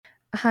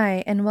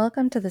Hi, and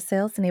welcome to the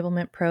Sales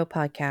Enablement Pro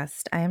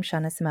podcast. I am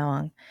Shauna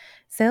Simawang.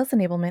 Sales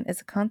enablement is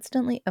a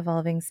constantly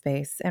evolving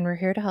space, and we're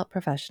here to help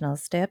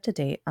professionals stay up to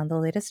date on the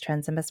latest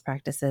trends and best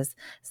practices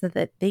so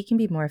that they can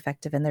be more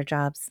effective in their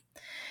jobs.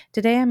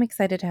 Today, I'm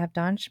excited to have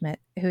Don Schmidt,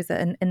 who's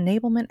an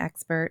enablement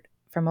expert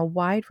from a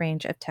wide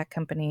range of tech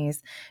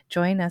companies,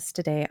 join us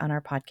today on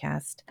our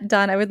podcast.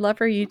 Don, I would love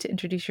for you to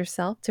introduce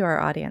yourself to our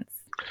audience.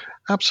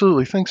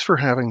 Absolutely. Thanks for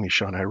having me,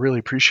 Sean. I really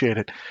appreciate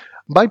it.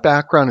 My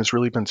background has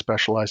really been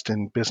specialized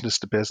in business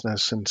to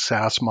business and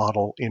SaaS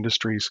model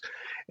industries.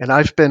 And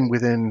I've been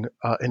within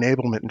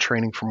enablement and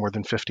training for more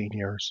than 15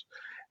 years.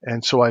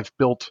 And so I've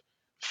built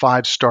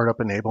 5 startup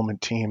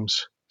enablement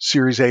teams,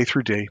 Series A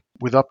through D,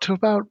 with up to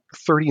about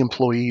 30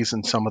 employees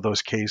in some of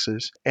those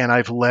cases. And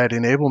I've led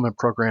enablement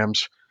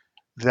programs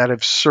that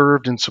have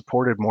served and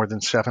supported more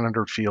than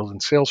 700 field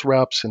and sales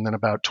reps and then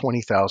about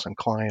 20,000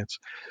 clients.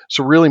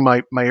 So really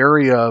my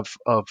area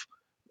of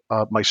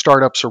my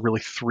startups are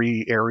really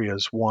 3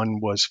 areas. One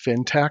was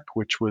fintech,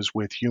 which was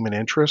with human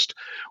interest,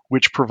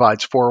 which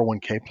provides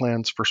 401k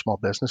plans for small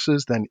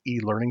businesses, then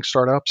e-learning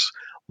startups,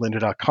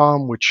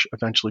 lynda.com, which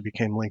eventually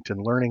became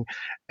LinkedIn Learning,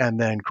 and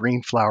then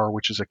Greenflower,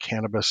 which is a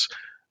cannabis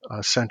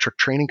centric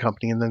training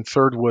company. And then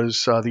third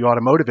was the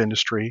automotive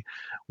industry,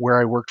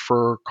 where I worked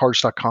for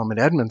cars.com and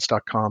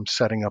Edmunds.com,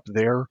 setting up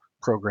their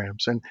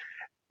programs. And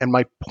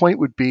my point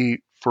would be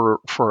for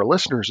our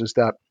listeners is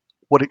that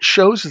what it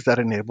shows is that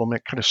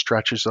enablement kind of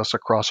stretches us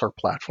across our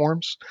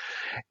platforms.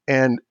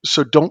 And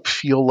so don't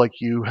feel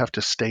like you have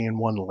to stay in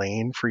one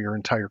lane for your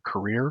entire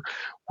career.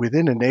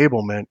 Within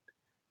enablement,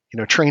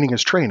 training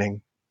is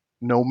training,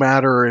 no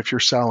matter if you're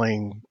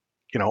selling,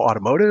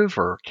 automotive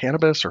or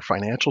cannabis or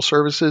financial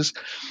services.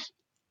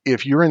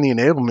 If you're in the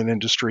enablement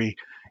industry,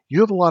 you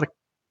have a lot of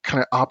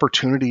kind of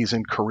opportunities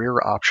and career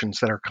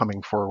options that are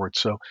coming forward.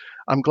 So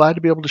I'm glad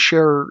to be able to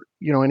share,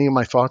 any of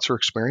my thoughts or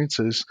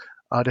experiences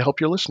to help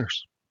your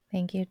listeners.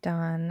 Thank you,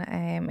 Don.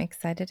 I'm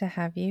excited to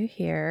have you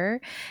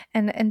here.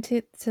 And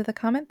to the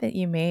comment that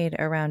you made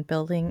around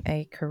building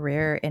a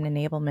career in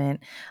enablement,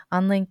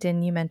 on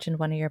LinkedIn, you mentioned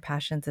one of your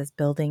passions is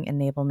building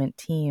enablement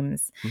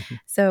teams. Mhm.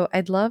 So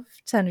I'd love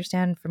to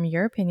understand from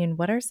your opinion,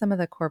 what are some of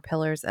the core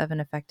pillars of an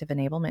effective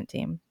enablement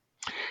team?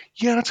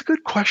 Yeah, that's a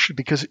good question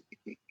because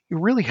it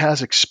really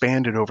has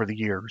expanded over the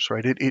years,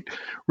 right? It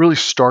really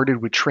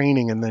started with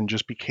training and then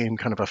just became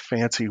kind of a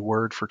fancy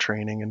word for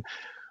training. And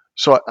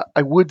so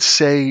I would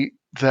say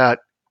that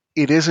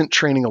it isn't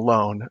training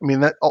alone. I mean,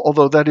 that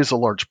although that is a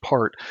large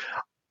part,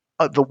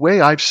 the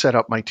way I've set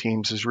up my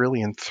teams is really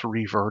in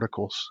 3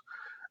 verticals.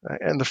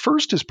 And the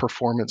first is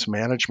performance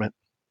management.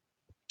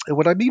 And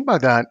what I mean by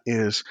that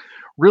is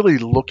really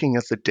looking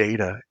at the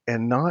data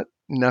and not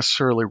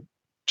necessarily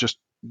just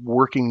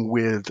working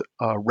with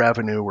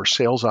revenue or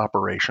sales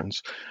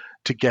operations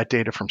to get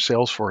data from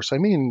Salesforce. I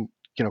mean,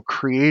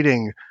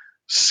 creating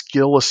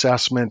skill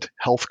assessment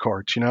health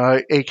cards,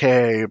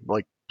 aka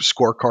like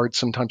scorecards,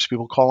 sometimes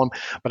people call them,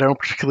 but I don't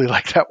particularly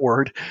like that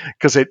word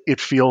because it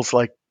feels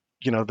like,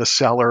 the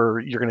seller,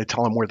 you're going to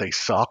tell them where they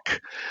suck.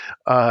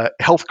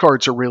 Health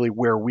cards are really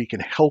where we can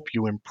help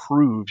you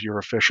improve your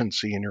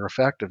efficiency and your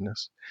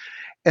effectiveness.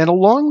 And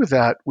along with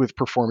that, with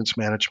performance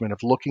management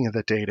of looking at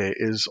the data,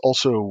 is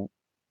also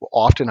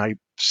often I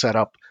set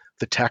up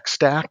the tech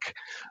stack.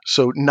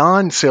 So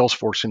non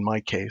Salesforce in my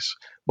case,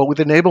 but with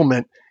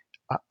enablement,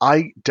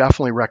 I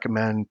definitely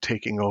recommend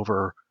taking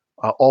over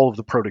all of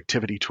the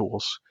productivity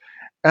tools.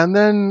 And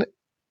then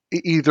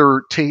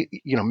either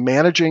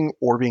managing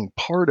or being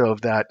part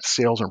of that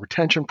sales and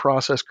retention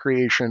process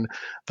creation,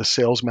 the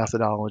sales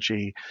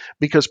methodology,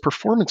 because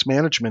performance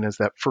management is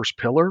that first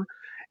pillar,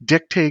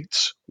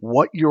 dictates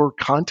what your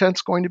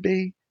content's going to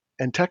be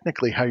and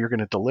technically how you're going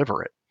to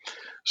deliver it.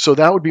 So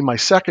that would be my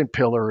second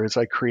pillar is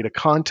I create a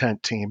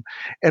content team.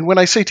 And when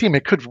I say team,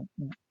 it could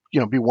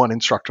be one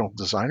instructional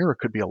designer, it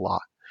could be a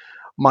lot.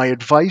 My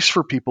advice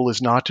for people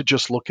is not to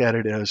just look at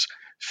it as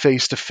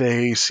face to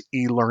face,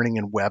 e learning,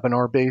 and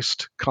webinar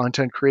based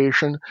content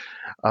creation.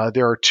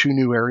 There are 2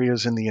 new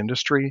areas in the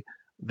industry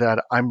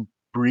that I'm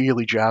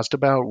really jazzed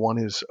about. One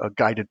is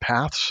guided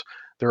paths.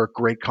 There are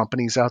great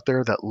companies out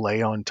there that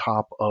lay on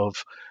top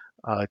of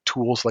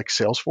tools like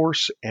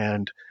Salesforce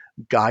and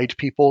guide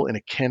people in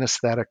a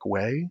kinesthetic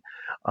way.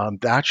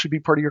 That should be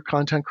part of your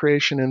content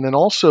creation. And then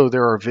also,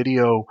 there are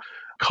video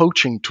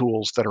coaching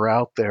tools that are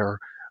out there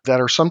that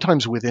are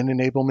sometimes within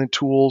enablement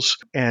tools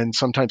and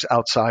sometimes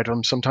outside of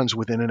them, sometimes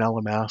within an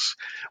LMS.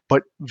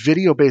 But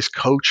video based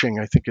coaching,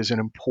 I think, is an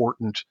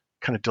important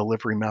kind of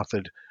delivery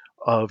method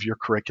of your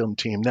curriculum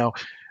team. Now,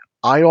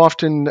 I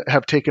often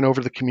have taken over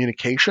the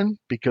communication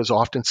because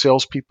often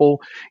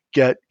salespeople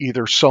get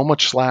either so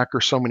much Slack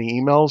or so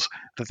many emails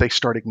that they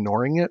start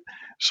ignoring it.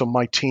 So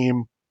my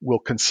team will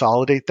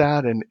consolidate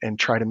that and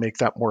try to make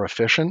that more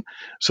efficient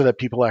so that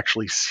people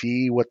actually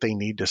see what they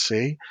need to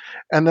see.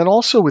 And then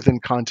also within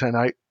content,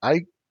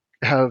 I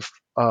have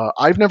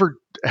I've never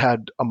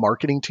had a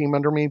marketing team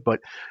under me, but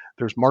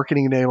there's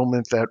marketing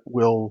enablement that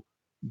will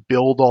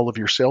build all of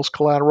your sales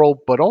collateral,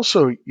 but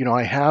also,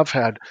 I have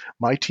had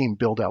my team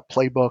build out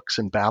playbooks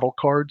and battle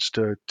cards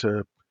to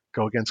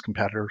go against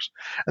competitors.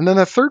 And then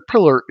the third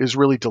pillar is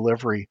really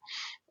delivery.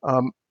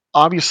 Um,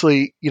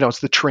 Obviously, it's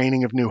the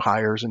training of new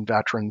hires and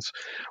veterans,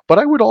 but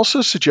I would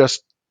also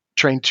suggest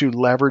trying to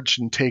leverage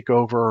and take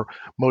over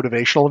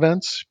motivational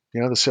events,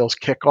 the sales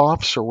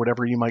kickoffs or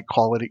whatever you might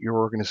call it at your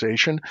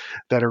organization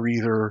that are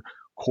either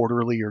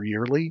quarterly or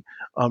yearly.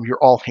 Your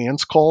all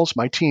hands calls,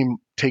 my team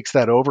takes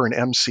that over and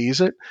MCs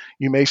it.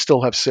 You may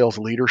still have sales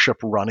leadership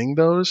running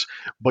those,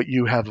 but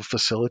you have a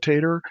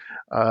facilitator.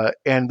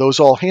 And those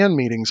all hand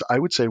meetings, I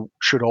would say,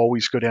 should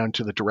always go down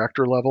to the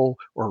director level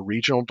or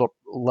regional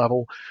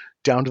level,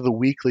 down to the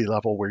weekly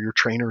level where your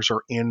trainers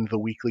are in the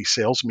weekly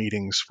sales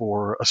meetings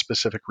for a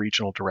specific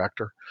regional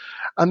director.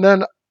 And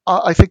then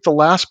I think the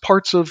last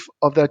parts of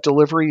that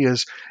delivery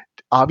is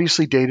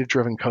obviously data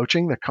driven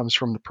coaching that comes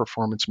from the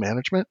performance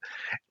management,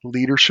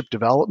 leadership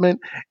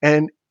development.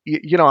 And,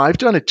 I've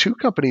done at two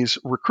companies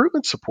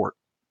recruitment support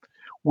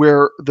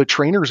where the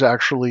trainers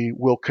actually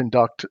will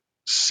conduct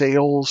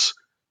sales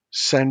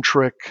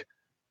centric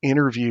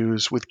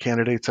interviews with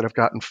candidates that have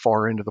gotten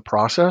far into the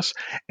process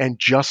and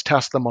just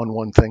test them on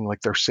one thing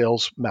like their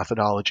sales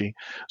methodology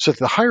so that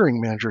the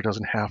hiring manager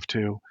doesn't have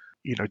to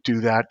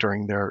do that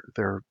during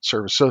their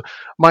service. So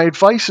my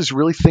advice is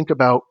really think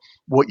about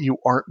what you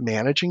aren't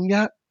managing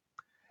yet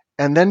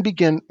and then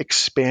begin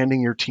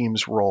expanding your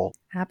team's role.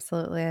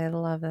 Absolutely. I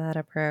love that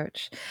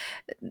approach.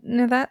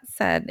 Now, that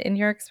said, in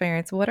your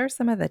experience, what are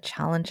some of the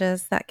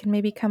challenges that can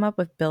maybe come up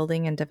with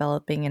building and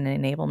developing an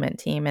enablement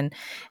team?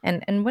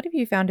 And what have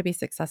you found to be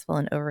successful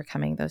in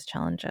overcoming those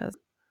challenges?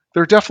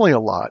 There are definitely a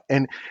lot,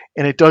 and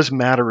it does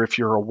matter if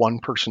you're a one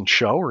person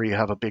show or you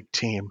have a big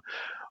team.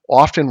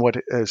 Often what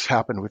has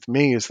happened with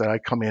me is that I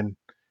come in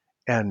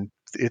and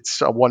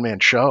it's a one man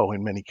show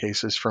in many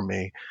cases for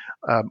me,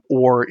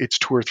 or it's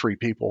two or three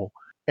people.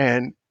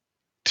 And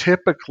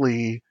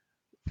typically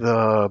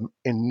the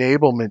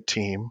enablement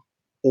team,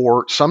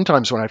 or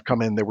sometimes when I've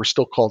come in, they were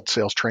still called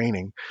sales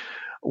training,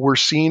 were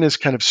seen as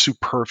kind of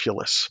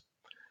superfluous.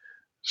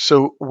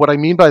 So what I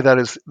mean by that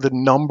is the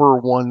number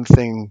one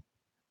thing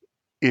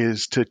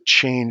is to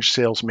change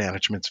sales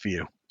management's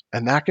view.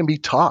 And that can be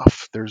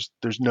tough. There's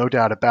no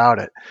doubt about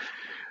it.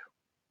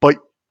 But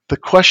the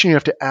question you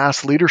have to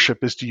ask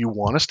leadership is, do you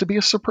want us to be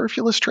a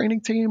superfluous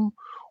training team,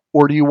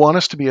 or do you want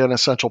us to be an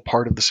essential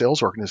part of the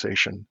sales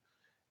organization?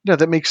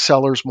 That makes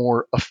sellers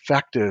more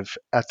effective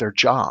at their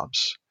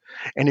jobs.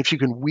 And if you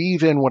can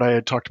weave in what I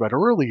had talked about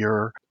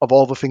earlier of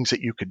all the things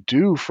that you could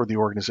do for the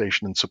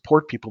organization and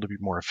support people to be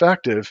more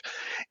effective,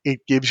 it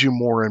gives you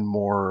more and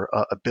more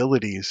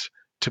abilities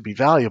to be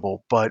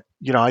valuable. But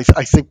I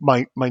think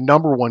my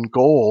number one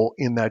goal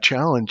in that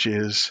challenge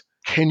is,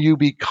 can you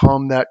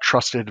become that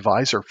trusted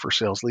advisor for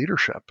sales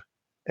leadership?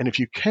 And if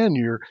you can,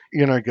 you're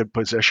in a good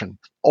position.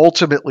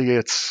 Ultimately,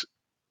 it's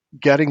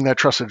getting that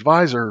trusted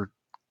advisor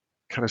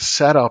kind of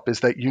set up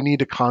is that you need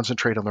to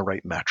concentrate on the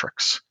right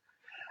metrics.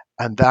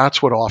 And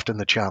that's what often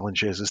the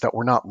challenge is that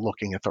we're not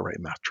looking at the right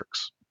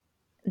metrics.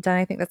 Don,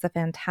 I think that's a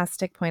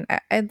fantastic point.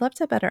 I'd love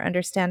to better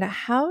understand,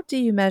 how do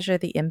you measure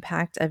the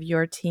impact of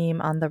your team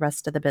on the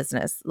rest of the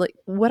business? Like,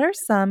 what are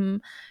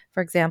some,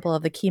 for example,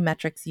 of the key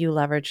metrics you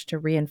leverage to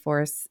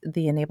reinforce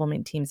the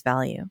enablement team's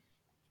value?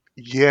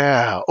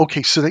 Yeah.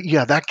 Okay. So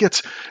that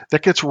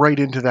gets right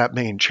into that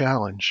main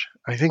challenge.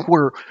 I think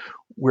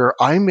where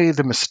I made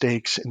the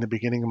mistakes in the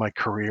beginning of my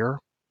career,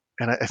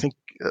 and I think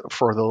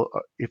for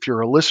the if you're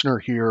a listener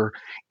here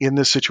in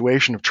this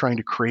situation of trying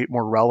to create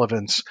more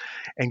relevance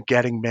and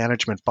getting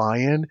management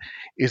buy-in,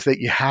 is that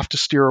you have to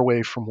steer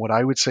away from what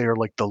I would say are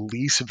like the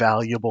least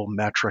valuable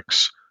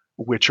metrics,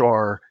 which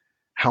are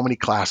how many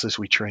classes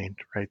we trained,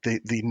 right?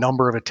 The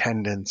number of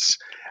attendance,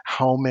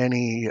 how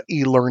many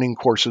e-learning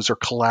courses or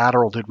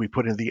collateral did we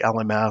put in the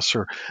LMS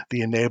or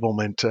the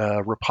enablement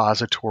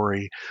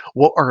repository,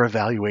 what our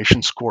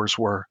evaluation scores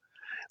were.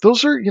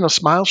 Those are,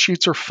 smile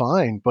sheets are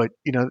fine, but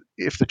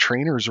if the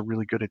trainers are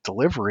really good at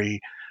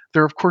delivery,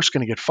 they're of course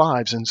going to get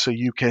fives, and so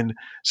you can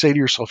say to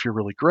yourself you're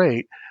really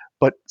great,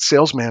 but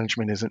sales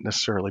management isn't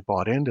necessarily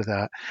bought into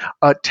that.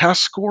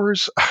 Test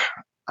scores,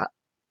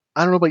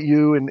 I don't know about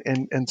you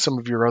and some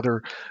of your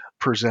other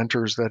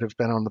presenters that have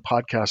been on the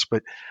podcast,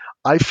 but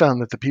I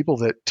found that the people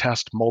that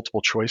test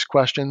multiple choice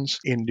questions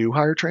in new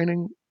hire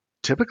training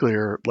typically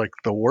are like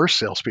the worst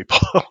salespeople.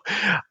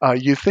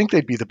 You think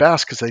they'd be the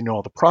best because they know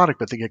all the product,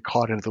 but they get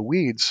caught into the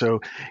weeds. So,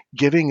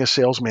 giving a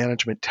sales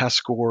management test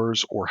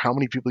scores or how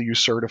many people you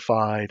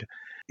certified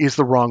is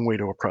the wrong way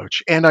to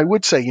approach. And I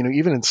would say,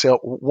 even in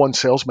one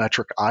sales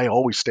metric I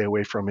always stay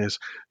away from is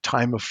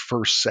time of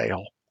first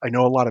sale. I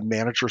know a lot of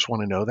managers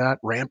want to know that,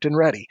 ramped and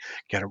ready,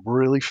 get it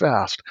really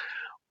fast.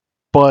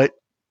 But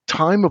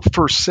time of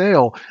first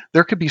sale,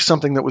 there could be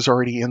something that was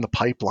already in the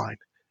pipeline.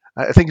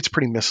 I think it's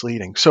pretty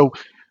misleading. So,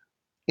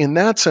 in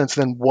that sense,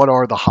 then what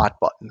are the hot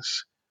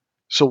buttons?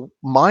 So,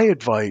 my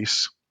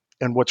advice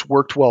and what's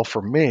worked well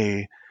for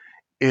me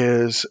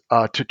is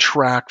to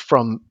track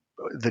from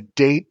the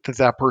date that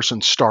that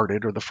person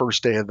started or the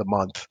first day of the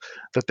month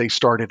that they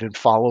started and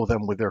follow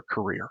them with their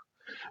career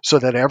so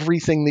that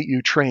everything that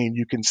you train,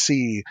 you can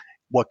see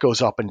what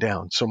goes up and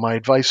down. So, my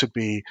advice would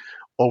be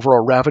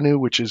overall revenue,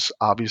 which is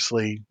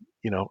obviously,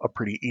 a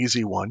pretty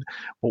easy one.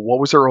 But what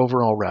was their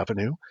overall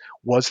revenue?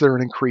 Was there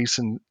an increase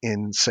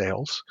in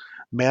sales?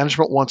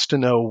 Management wants to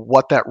know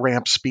what that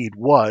ramp speed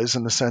was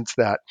in the sense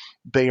that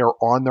they are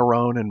on their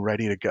own and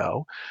ready to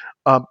go.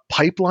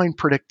 Pipeline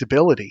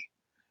predictability.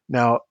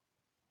 Now,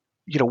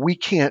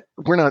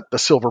 we're not the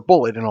silver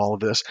bullet in all of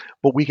this,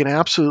 but we can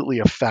absolutely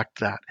affect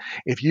that.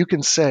 If you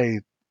can say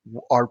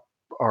our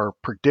our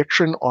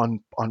prediction on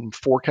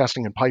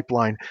forecasting and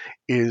pipeline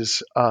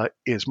is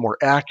more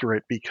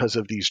accurate because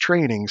of these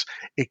trainings,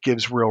 it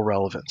gives real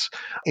relevance.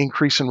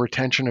 Increase in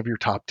retention of your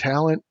top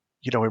talent,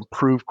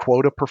 improve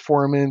quota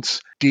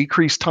performance,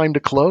 decrease time to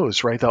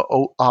close, right?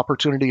 The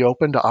opportunity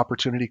open to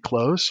opportunity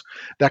close.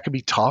 That can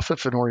be tough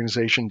if an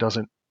organization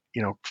doesn't,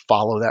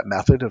 follow that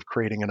method of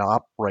creating an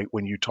op right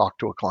when you talk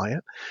to a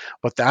client.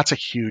 But that's a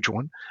huge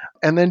one.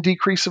 And then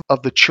decrease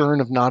of the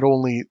churn of not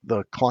only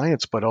the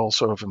clients, but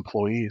also of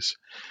employees.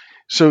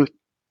 So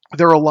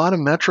there are a lot of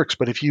metrics,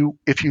 but if you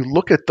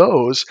look at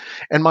those,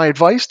 and my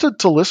advice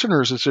to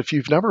listeners is if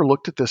you've never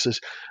looked at this,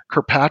 is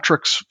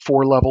Kirkpatrick's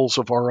 4 levels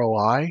of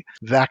ROI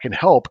that can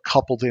help,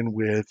 coupled in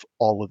with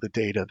all of the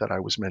data that I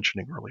was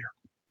mentioning earlier.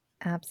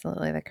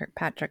 Absolutely. The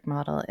Kirkpatrick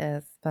model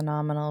is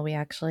phenomenal. We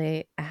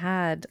actually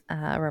had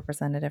a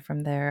representative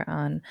from there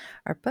on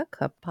our book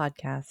club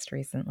podcast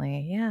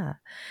recently. Yeah.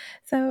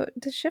 So,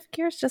 to shift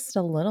gears just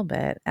a little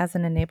bit, as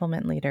an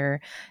enablement leader,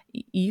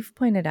 you've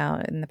pointed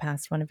out in the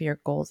past one of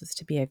your goals is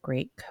to be a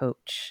great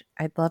coach.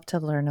 I'd love to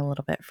learn a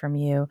little bit from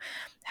you.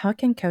 How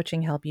can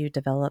coaching help you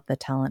develop the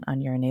talent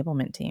on your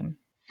enablement team?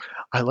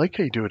 I like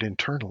how you do it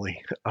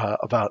internally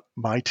about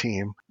my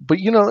team, but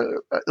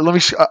let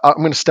me. I'm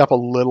going to step a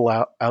little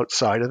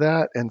outside of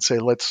that and say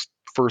let's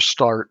first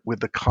start with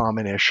the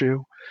common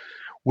issue,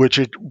 which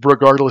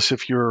regardless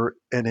if you're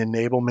an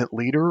enablement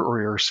leader or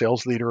you're a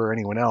sales leader or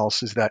anyone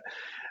else, is that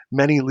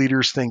many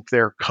leaders think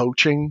they're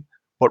coaching,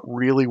 but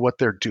really what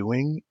they're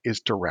doing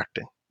is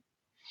directing,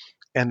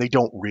 and they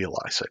don't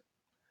realize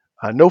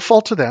it. No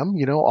fault to them.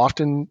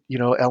 Often,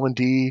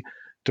 L&D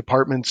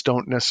departments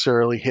don't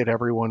necessarily hit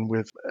everyone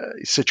with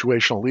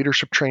situational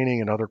leadership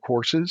training and other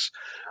courses,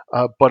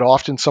 but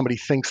often somebody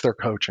thinks they're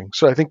coaching.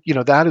 So I think,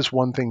 that is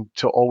one thing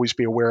to always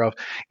be aware of,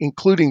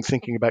 including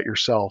thinking about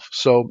yourself.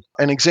 So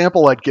an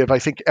example I'd give, I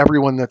think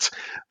everyone that's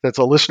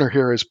a listener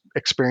here has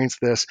experienced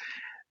this.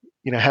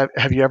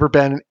 Have you ever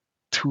been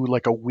to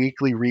like a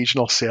weekly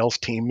regional sales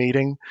team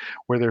meeting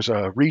where there's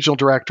a regional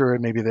director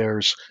and maybe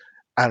there's,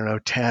 I don't know,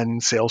 10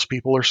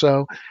 salespeople or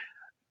so?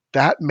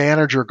 That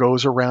manager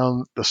goes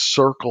around the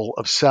circle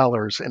of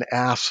sellers and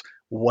asks,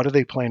 what are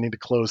they planning to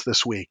close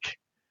this week?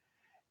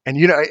 And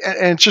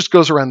it just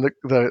goes around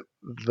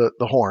the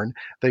horn.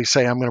 They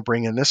say, I'm going to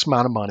bring in this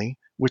amount of money,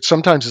 which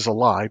sometimes is a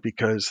lie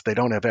because they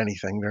don't have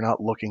anything. They're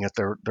not looking at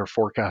their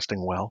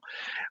forecasting well,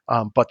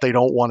 but they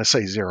don't want to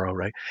say zero,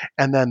 right?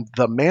 And then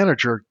the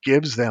manager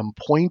gives them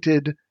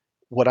pointed,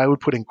 what I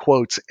would put in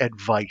quotes,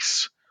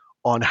 advice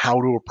on how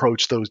to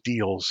approach those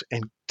deals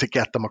and to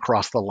get them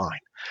across the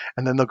line.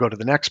 And then they'll go to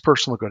the next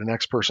person, they'll go to the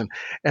next person.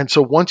 And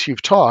so once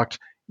you've talked,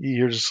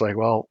 you're just like,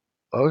 well,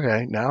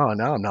 okay, now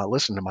I'm not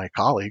listening to my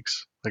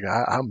colleagues. Like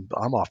I'm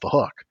off the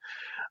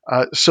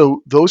hook.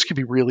 So those can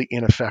be really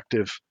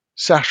ineffective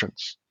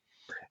sessions.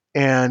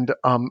 And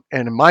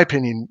in my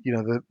opinion,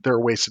 they're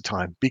a waste of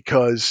time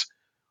because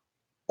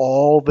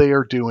all they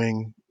are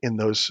doing in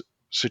those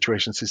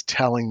situations is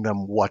telling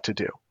them what to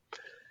do.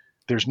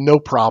 There's no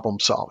problem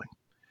solving.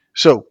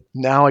 So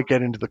now I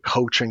get into the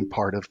coaching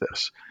part of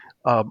this.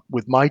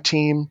 With my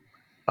team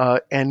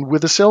and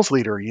with a sales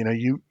leader,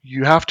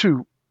 you have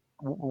to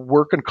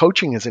work on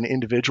coaching as an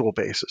individual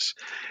basis.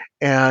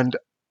 And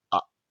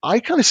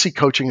I kind of see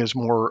coaching as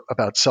more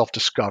about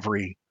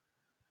self-discovery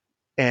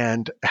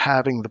and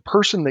having the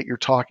person that you're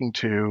talking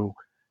to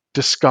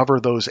discover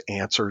those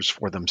answers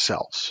for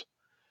themselves.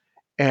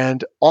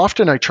 And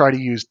often I try to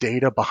use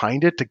data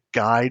behind it to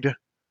guide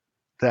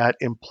that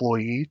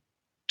employee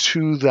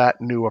to that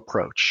new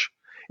approach.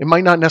 It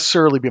might not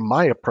necessarily be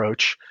my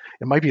approach,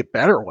 it might be a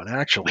better one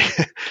actually,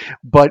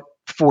 but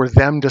for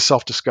them to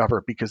self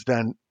discover because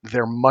then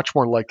they're much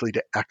more likely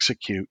to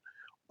execute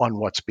on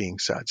what's being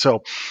said.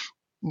 So,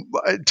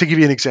 to give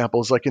you an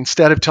example, is like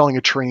instead of telling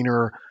a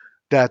trainer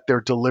that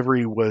their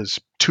delivery was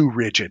too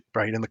rigid,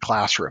 right, in the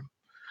classroom,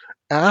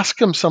 ask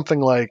them something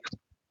like,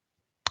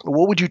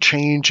 what would you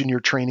change in your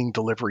training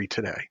delivery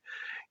today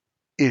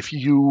if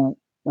you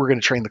were going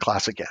to train the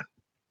class again,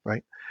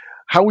 right?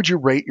 How would you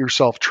rate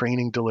yourself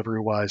training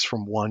delivery wise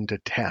from 1 to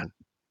 10?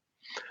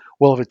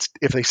 Well,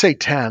 if they say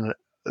 10,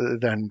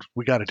 then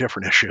we got a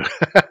different issue.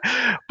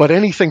 But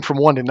anything from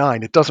 1 to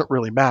 9, it doesn't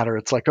really matter.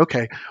 It's like,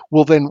 okay,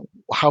 well then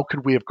how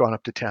could we have gone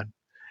up to 10?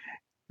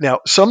 Now,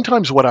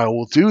 sometimes what I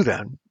will do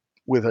then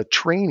with a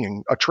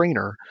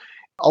trainer,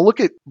 I'll look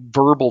at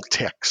verbal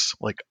tics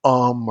like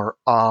or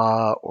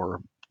ah or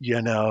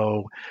and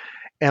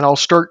I'll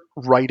start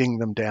writing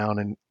them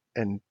down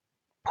and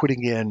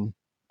putting in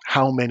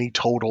how many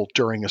total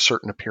during a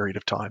certain period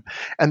of time.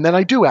 And then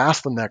I do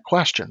ask them that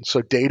question.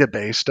 So data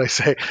based, I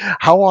say,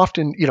 how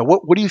often,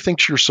 what do you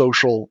think's your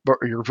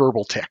your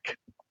verbal tick?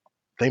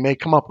 They may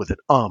come up with it.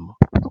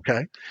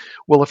 Okay.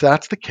 Well, if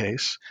that's the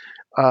case,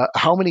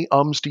 how many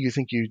ums do you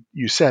think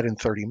you said in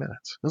 30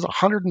 minutes? It was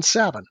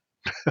 107.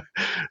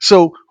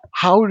 So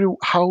how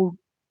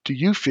do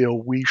you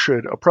feel we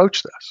should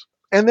approach this?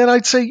 And then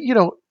I'd say,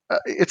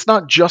 it's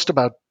not just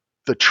about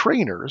the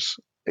trainers.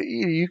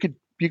 You could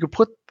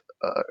put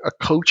a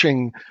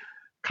coaching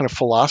kind of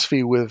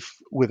philosophy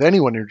with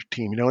anyone in your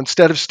team.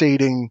 Instead of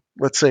stating,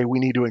 let's say we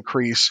need to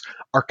increase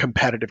our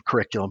competitive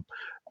curriculum,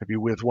 maybe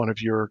with one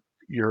of your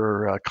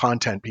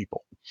content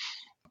people,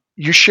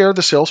 you share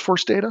the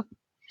Salesforce data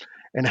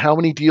and how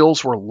many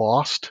deals were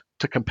lost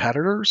to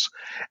competitors.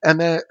 And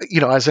then,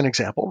 as an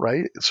example,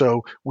 right?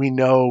 So we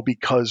know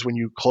because when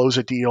you close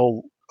a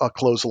deal, a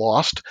close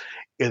lost,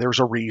 there's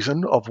a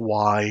reason of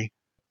why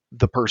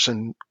the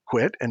person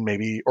quit and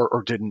maybe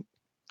or didn't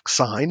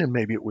sign, and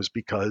maybe it was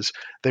because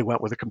they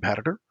went with a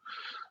competitor.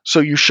 So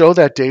you show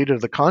that data to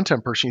the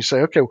content person. You say,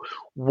 okay,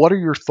 what are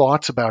your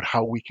thoughts about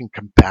how we can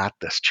combat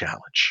this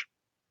challenge?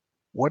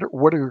 What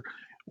are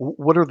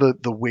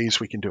the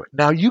ways we can do it?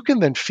 Now you can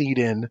then feed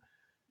in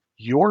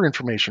your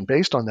information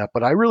based on that,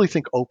 but I really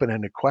think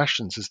open-ended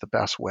questions is the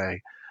best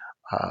way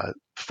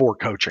for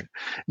coaching.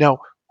 Now,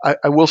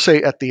 I will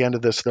say at the end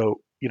of this, though,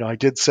 I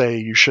did say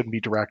you shouldn't be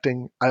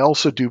directing. I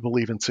also do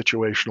believe in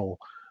situational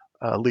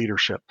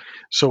leadership.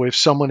 So if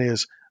someone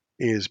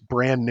is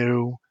brand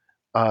new,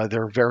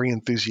 they're very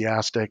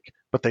enthusiastic,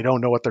 but they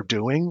don't know what they're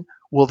doing,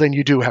 well, then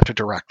you do have to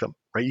direct them,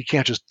 right? You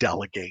can't just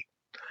delegate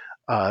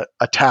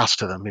a task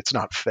to them. It's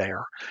not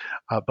fair.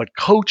 But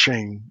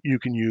coaching you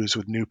can use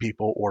with new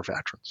people or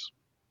veterans.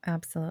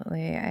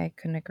 Absolutely. I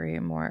couldn't agree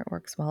more. It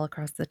works well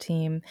across the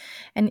team.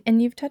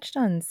 And you've touched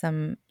on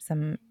some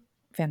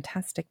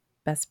fantastic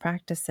best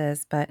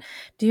practices, but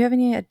do you have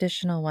any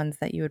additional ones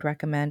that you would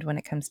recommend when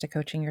it comes to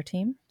coaching your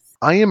team?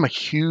 I am a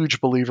huge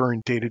believer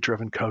in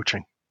data-driven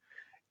coaching.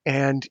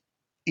 And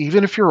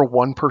even if you're a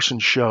one-person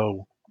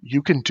show,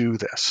 you can do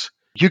this.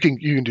 You can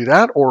do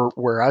that, or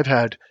where I've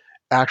had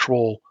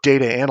actual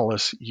data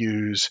analysts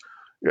use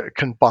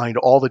combined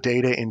all the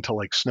data into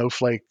like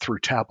Snowflake through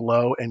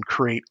Tableau and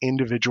create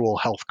individual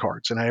health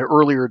cards. And I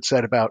earlier had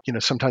said about,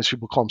 sometimes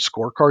people call them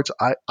scorecards.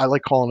 I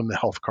like calling them the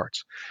health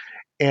cards.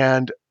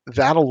 And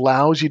that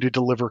allows you to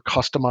deliver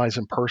customized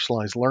and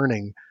personalized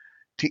learning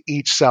to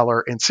each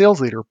seller and sales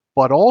leader,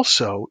 but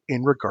also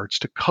in regards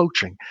to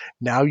coaching.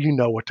 Now you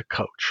know what to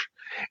coach.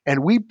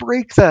 And we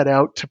break that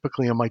out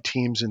typically on my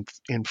teams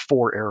in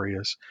four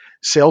areas: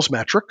 sales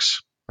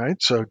metrics,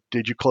 right? So,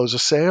 did you close a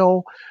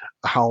sale?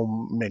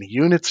 How many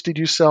units did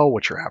you sell?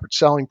 What's your average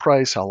selling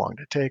price? How long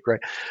did it take,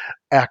 right?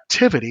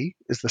 Activity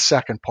is the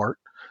second part.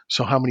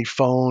 So, how many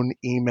phone,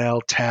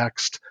 email,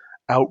 text,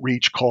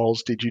 outreach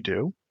calls did you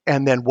do?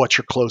 And then what's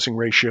your closing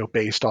ratio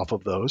based off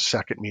of those,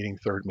 second meeting,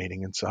 third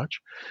meeting, and such.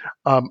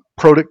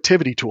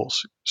 Productivity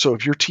tools. So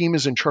if your team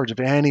is in charge of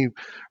any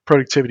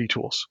productivity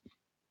tools,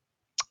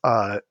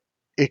 uh,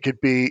 it could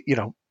be,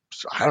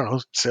 I don't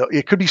know, so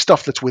it could be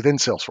stuff that's within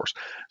Salesforce.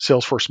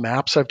 Salesforce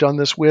Maps, I've done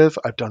this with.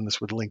 I've done this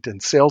with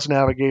LinkedIn Sales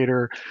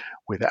Navigator,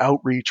 with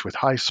Outreach, with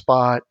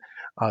HighSpot.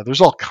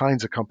 There's all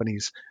kinds of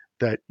companies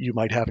that you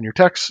might have in your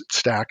tech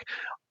stack.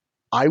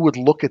 I would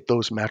look at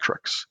those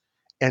metrics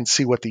and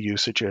see what the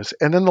usage is.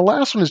 And then the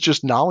last one is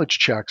just knowledge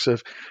checks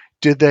of,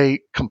 did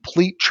they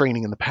complete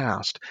training in the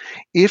past?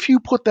 If you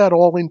put that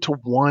all into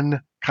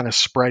one kind of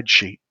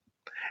spreadsheet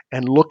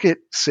and look at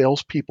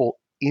salespeople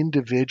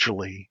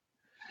individually,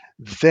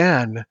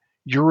 then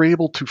you're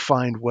able to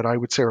find what I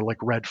would say are like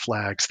red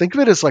flags. Think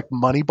of it as like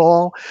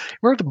Moneyball.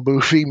 Remember the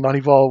movie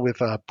Moneyball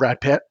with Brad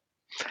Pitt?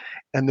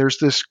 And there's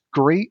this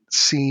great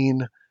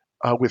scene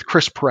with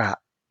Chris Pratt,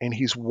 and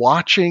he's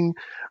watching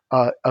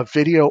a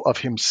video of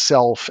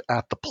himself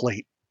at the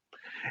plate,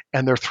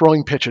 and they're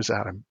throwing pitches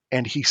at him,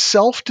 and he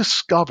self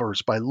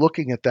discovers by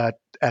looking at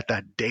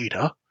that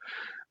data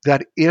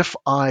that if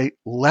I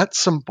let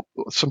some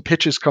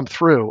pitches come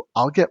through,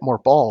 I'll get more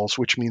balls,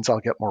 which means I'll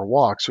get more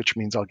walks, which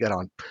means I'll get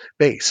on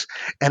base.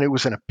 And it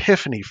was an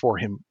epiphany for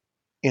him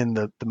in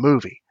the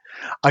movie.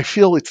 I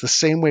feel it's the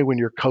same way when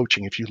you're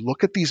coaching. If you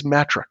look at these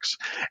metrics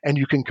and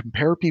you can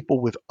compare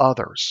people with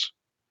others,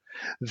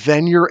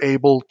 then you're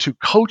able to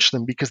coach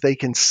them because they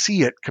can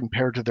see it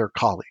compared to their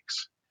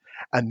colleagues.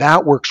 And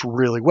that works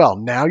really well.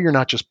 Now you're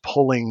not just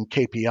pulling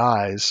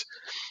KPIs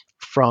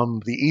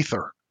from the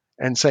ether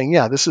and saying,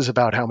 yeah, this is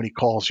about how many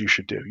calls you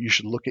should do. You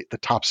should look at the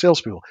top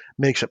salespeople.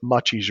 Makes it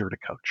much easier to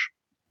coach.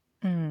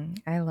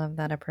 I love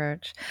that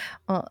approach.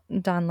 Well,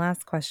 Don,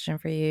 last question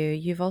for you.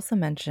 You've also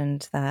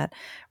mentioned that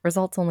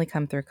results only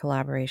come through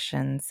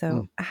collaboration. Hmm.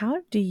 So, how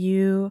do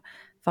you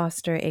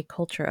foster a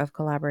culture of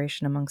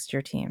collaboration amongst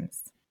your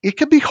teams? It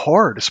can be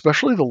hard,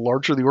 especially the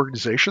larger the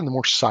organization, the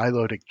more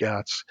siloed it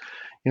gets.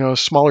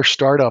 Smaller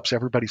startups,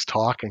 everybody's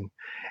talking.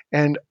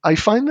 And I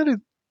find that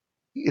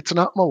it's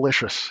not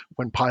malicious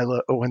when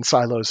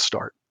silos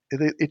start.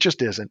 It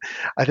just isn't.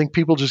 I think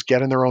people just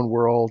get in their own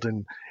world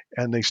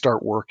and they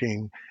start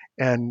working.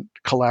 and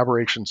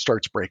collaboration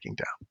starts breaking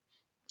down.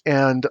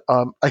 And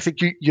I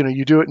think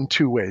you do it in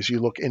two ways. You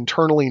look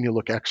internally and you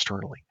look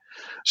externally.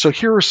 So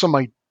here are some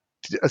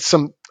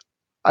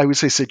I would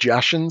say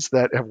suggestions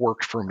that have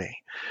worked for me.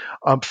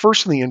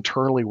 First, the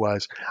internally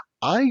was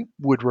I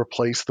would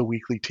replace the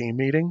weekly team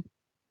meeting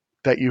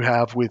that you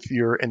have with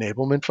your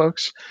enablement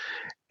folks,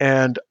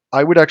 and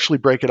I would actually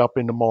break it up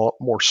into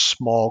more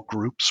small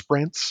group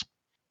sprints,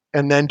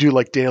 and then do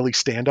like daily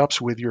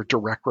stand-ups with your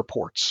direct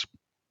reports,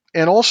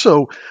 and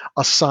also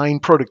assign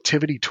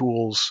productivity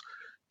tools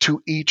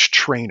to each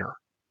trainer.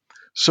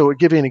 So, I'll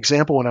give you an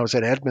example. When I was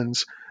at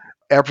Edmunds,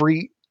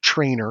 every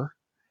trainer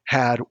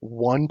had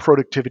one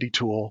productivity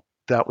tool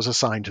that was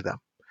assigned to them,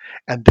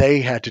 and they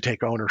had to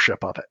take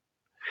ownership of it.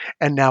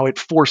 And now it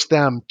forced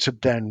them to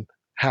then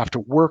have to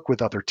work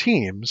with other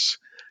teams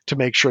to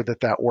make sure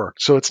that that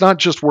worked. So it's not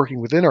just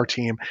working within our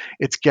team,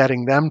 it's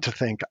getting them to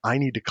think, I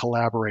need to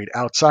collaborate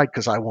outside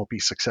because I won't be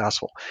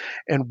successful.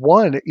 And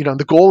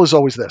the goal is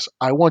always this: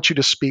 I want you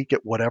to speak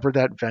at whatever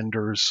that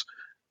vendor's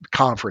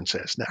conference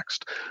is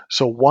next.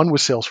 So one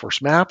was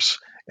Salesforce Maps,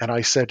 and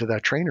I said to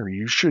that trainer,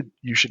 you should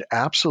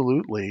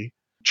absolutely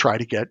try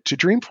to get to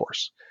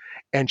Dreamforce.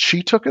 And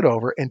she took it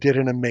over and did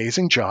an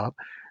amazing job.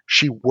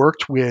 She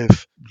worked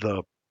with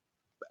the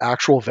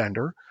actual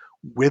vendor,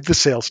 with the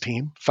sales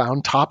team,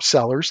 found top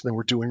sellers that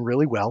were doing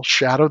really well,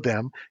 shadowed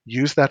them,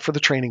 used that for the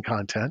training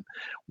content,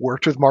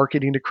 worked with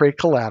marketing to create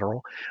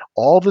collateral.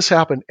 All this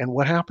happened. And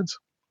what happens?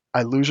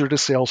 I lose her to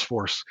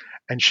Salesforce,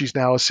 and she's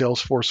now a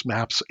Salesforce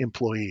Maps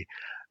employee.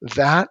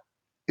 That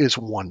is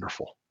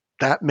wonderful.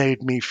 That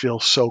made me feel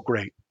so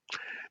great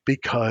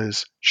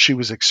because she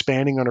was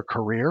expanding on her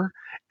career,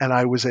 and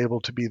I was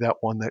able to be that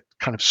one that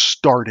kind of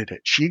started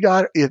it. She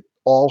got it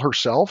all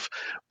herself,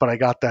 but I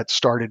got that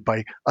started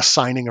by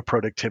assigning a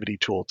productivity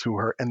tool to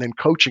her and then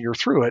coaching her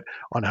through it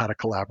on how to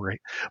collaborate.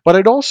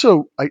 But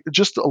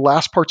just the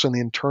last parts on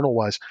the internal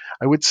was,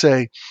 I would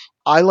say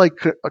I like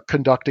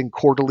conducting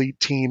quarterly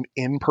team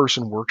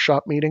in-person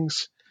workshop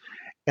meetings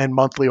and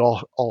monthly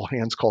all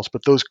hands calls,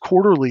 but those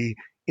quarterly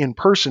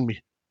in-person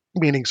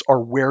meetings are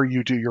where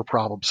you do your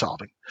problem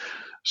solving.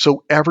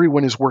 So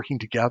everyone is working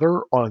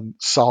together on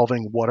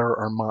solving what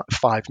our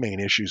five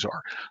main issues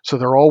are. So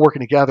they're all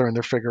working together and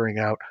they're figuring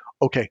out,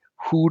 okay,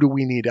 who do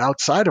we need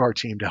outside of our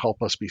team to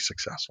help us be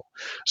successful?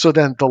 So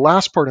then the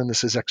last part in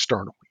this is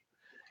externally.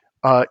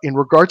 In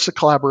regards to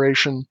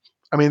collaboration,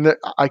 I mean,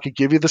 I could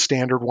give you the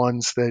standard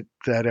ones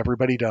that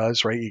everybody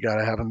does, right? You got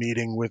to have a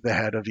meeting with the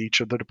head of each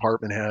of the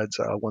department heads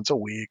once a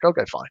week.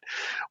 Okay, fine.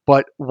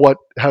 But what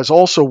has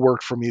also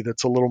worked for me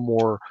that's a little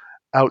more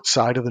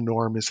outside of the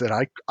norm is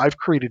that I've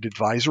created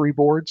advisory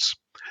boards.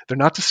 They're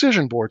not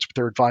decision boards, but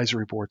they're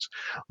advisory boards.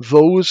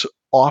 Those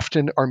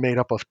often are made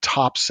up of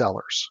top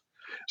sellers.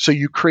 So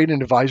you create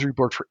an advisory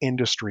board for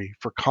industry,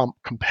 for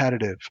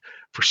competitive,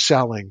 for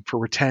selling, for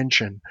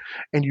retention,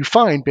 and you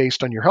find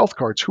based on your health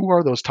cards who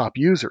are those top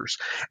users,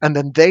 and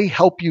then they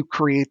help you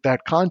create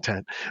that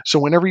content. So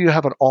whenever you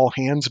have an all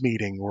hands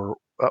meeting or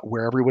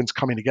where everyone's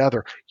coming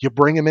together, you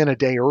bring them in a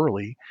day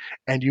early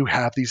and you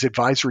have these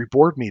advisory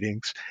board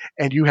meetings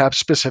and you have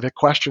specific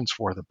questions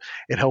for them.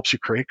 It helps you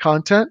create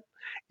content.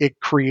 It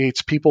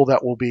creates people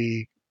that will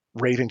be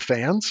raving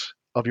fans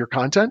of your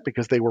content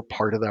because they were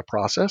part of that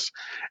process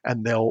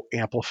and they'll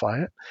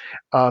amplify it.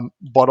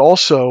 But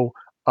also,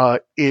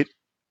 it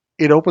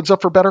opens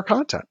up for better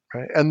content,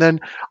 right? And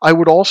then I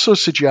would also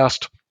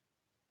suggest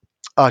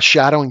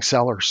shadowing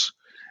sellers.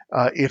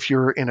 If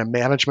you're in a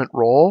management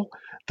role,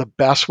 the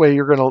best way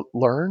you're going to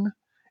learn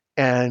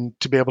and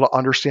to be able to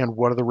understand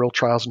what are the real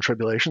trials and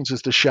tribulations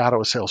is to shadow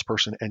a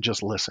salesperson and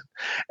just listen.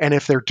 And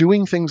if they're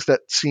doing things that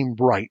seem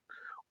right,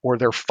 or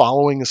they're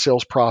following a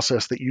sales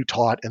process that you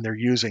taught and they're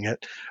using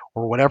it,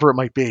 or whatever it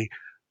might be,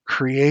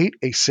 create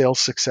a sales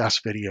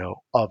success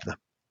video of them.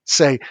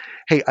 Say,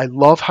 hey, I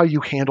love how you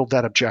handled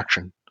that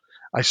objection.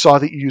 I saw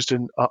that you used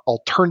an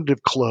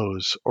alternative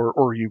close,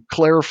 or you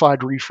clarified,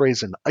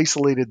 rephrased, and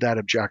isolated that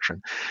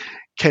objection.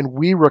 Can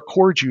we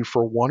record you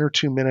for 1 or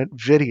 2 minute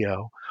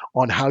video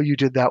on how you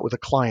did that with a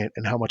client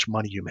and how much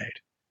money you made?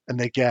 And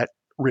they get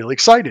really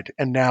excited.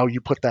 And now you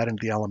put that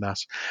into the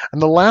LMS.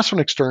 And the last one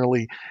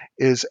externally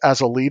is,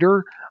 as a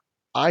leader,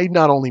 I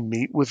not only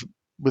meet with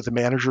the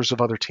managers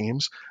of other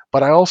teams,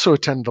 but I also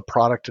attend the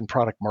product and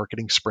product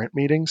marketing sprint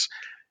meetings,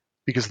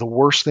 because the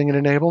worst thing in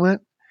enablement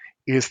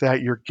is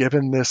that you're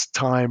given this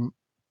time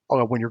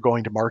when you're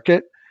going to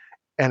market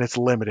and it's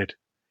limited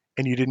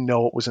and you didn't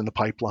know what was in the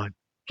pipeline.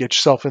 Get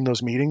yourself in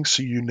those meetings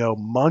so you know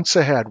months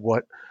ahead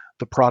what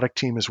the product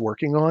team is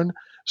working on,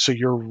 so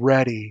you're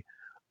ready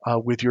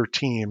with your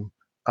team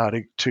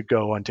to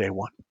go on day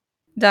one.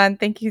 Don,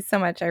 thank you so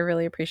much. I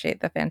really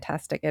appreciate the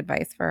fantastic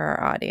advice for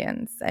our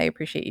audience. I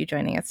appreciate you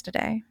joining us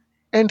today.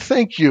 And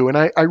thank you. And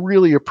I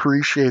really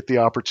appreciate the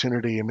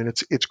opportunity. I mean,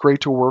 it's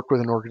great to work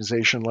with an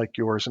organization like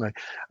yours, and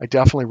I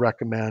definitely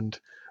recommend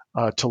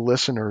to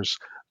listeners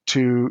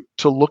to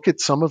look at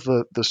some of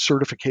the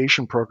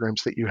certification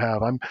programs that you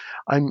have.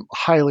 I'm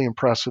highly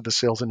impressed with the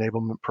Sales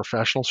Enablement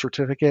Professional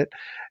Certificate,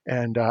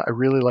 and I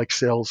really like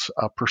Sales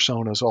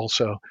Personas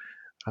also.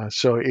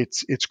 So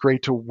it's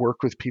great to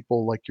work with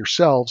people like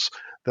yourselves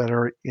that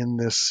are in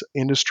this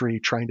industry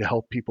trying to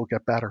help people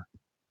get better.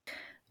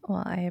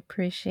 Well, I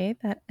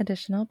appreciate that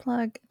additional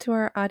plug. To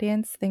our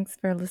audience, thanks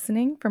for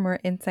listening. For more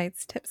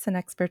insights, tips, and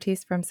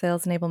expertise from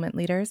sales enablement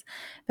leaders,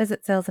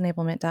 visit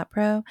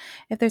salesenablement.pro.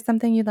 If there's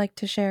something you'd like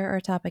to share or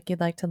a topic you'd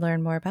like to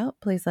learn more about,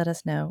 please let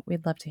us know.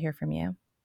 We'd love to hear from you.